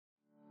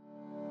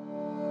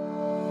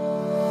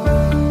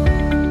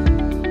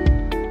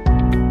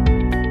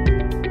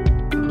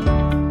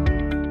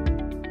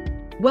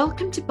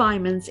Welcome to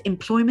Byman's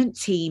Employment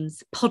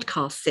Teams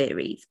podcast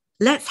series.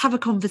 Let's have a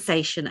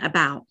conversation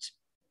about.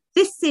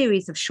 This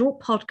series of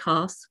short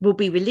podcasts will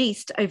be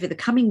released over the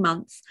coming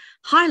months,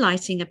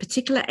 highlighting a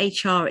particular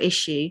HR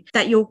issue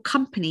that your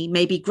company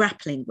may be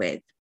grappling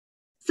with.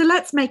 So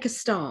let's make a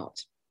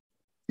start.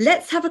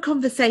 Let's have a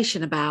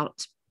conversation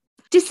about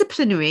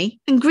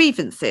disciplinary and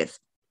grievances.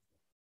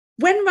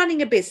 When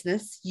running a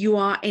business, you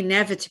are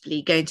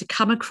inevitably going to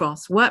come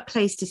across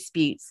workplace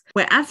disputes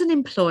where, as an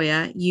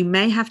employer, you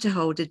may have to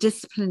hold a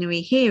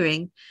disciplinary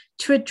hearing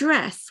to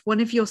address one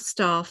of your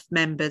staff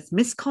members'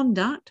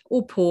 misconduct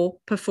or poor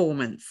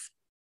performance.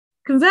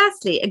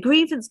 Conversely, a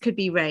grievance could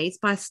be raised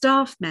by a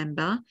staff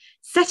member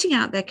setting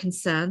out their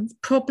concerns,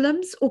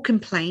 problems, or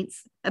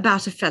complaints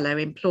about a fellow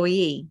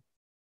employee.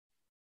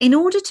 In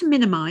order to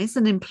minimise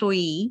an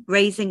employee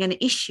raising an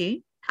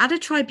issue at a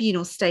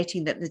tribunal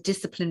stating that the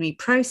disciplinary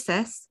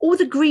process or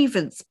the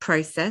grievance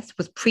process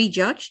was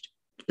prejudged,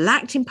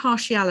 lacked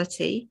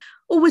impartiality,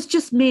 or was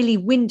just merely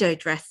window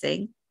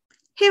dressing,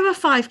 here are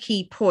 5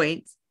 key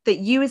points that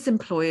you as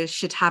employers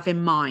should have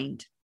in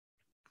mind.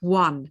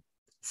 1.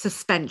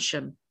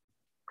 Suspension.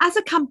 As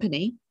a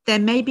company, there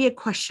may be a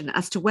question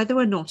as to whether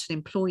or not an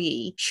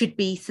employee should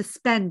be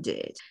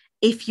suspended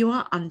if you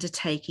are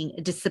undertaking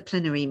a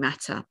disciplinary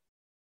matter.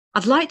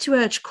 I'd like to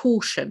urge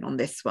caution on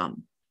this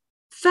one.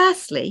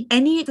 Firstly,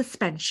 any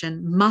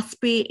suspension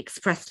must be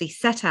expressly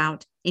set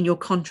out in your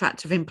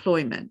contract of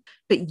employment,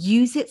 but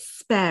use it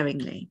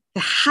sparingly.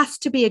 There has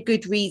to be a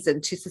good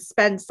reason to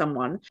suspend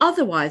someone.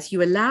 Otherwise,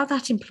 you allow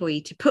that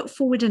employee to put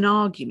forward an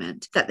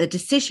argument that the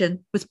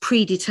decision was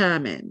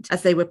predetermined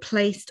as they were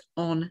placed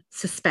on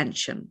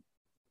suspension.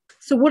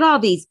 So what are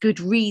these good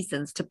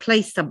reasons to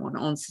place someone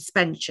on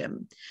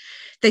suspension?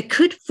 They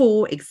could,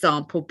 for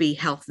example, be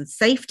health and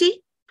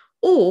safety,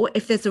 or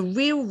if there's a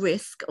real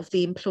risk of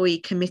the employee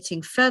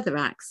committing further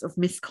acts of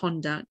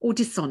misconduct or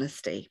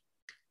dishonesty.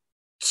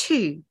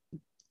 2.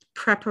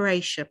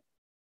 Preparation.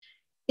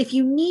 If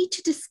you need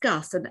to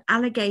discuss an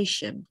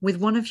allegation with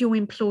one of your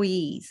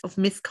employees of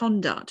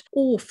misconduct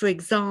or, for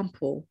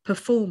example,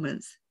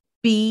 performance,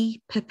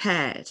 be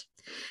prepared.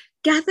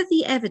 Gather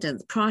the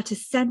evidence prior to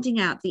sending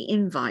out the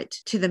invite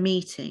to the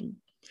meeting.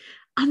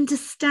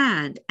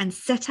 Understand and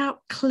set out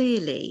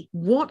clearly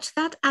what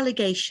that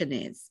allegation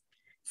is.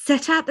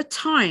 Set out the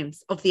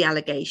times of the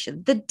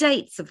allegation, the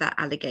dates of that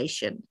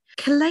allegation.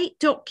 Collate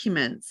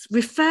documents,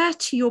 refer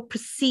to your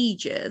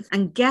procedures,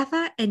 and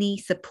gather any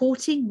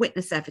supporting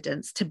witness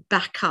evidence to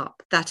back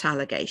up that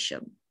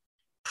allegation.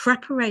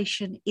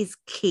 Preparation is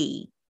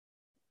key.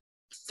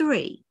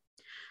 3.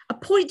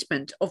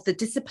 Appointment of the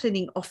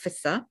disciplining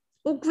officer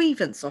or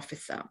grievance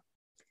officer.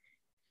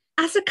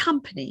 As a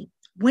company,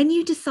 when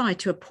you decide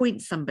to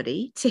appoint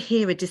somebody to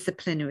hear a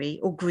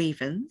disciplinary or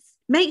grievance,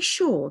 make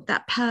sure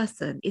that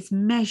person is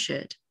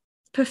measured,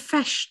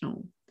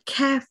 professional,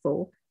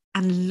 careful,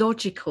 and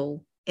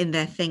logical in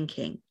their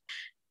thinking.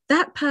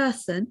 That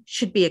person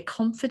should be a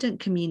confident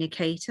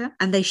communicator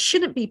and they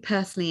shouldn't be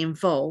personally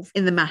involved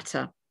in the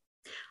matter.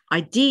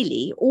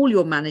 Ideally, all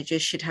your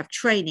managers should have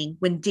training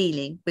when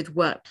dealing with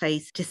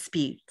workplace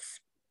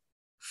disputes.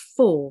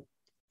 4.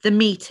 The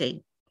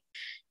meeting.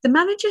 The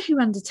manager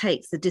who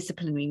undertakes the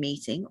disciplinary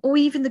meeting or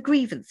even the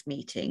grievance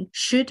meeting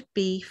should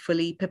be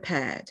fully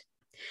prepared.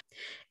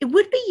 It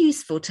would be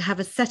useful to have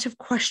a set of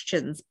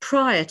questions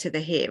prior to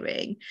the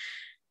hearing,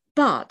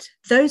 but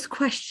those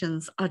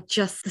questions are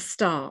just the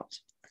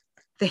start.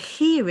 The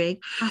hearing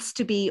has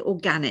to be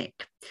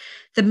organic.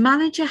 The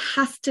manager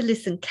has to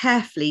listen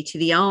carefully to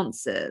the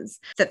answers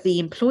that the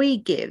employee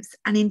gives,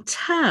 and in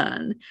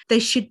turn, they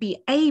should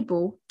be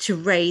able to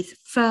raise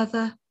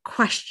further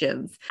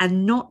questions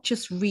and not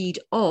just read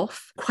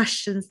off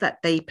questions that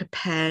they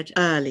prepared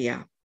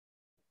earlier.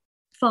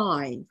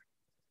 5.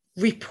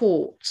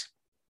 Report.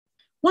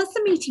 Once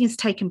the meeting has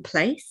taken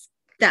place,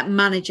 that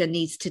manager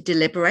needs to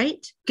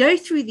deliberate, go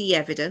through the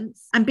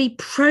evidence, and be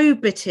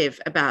probative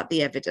about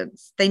the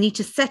evidence. They need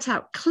to set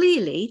out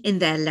clearly in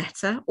their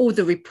letter or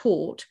the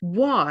report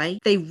why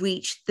they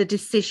reached the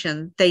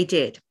decision they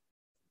did.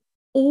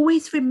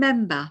 Always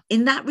remember,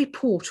 in that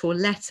report or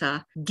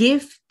letter,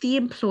 give the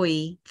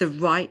employee the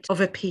right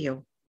of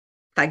appeal.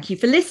 Thank you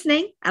for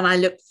listening, and I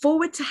look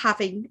forward to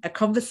having a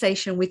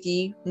conversation with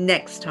you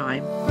next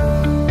time.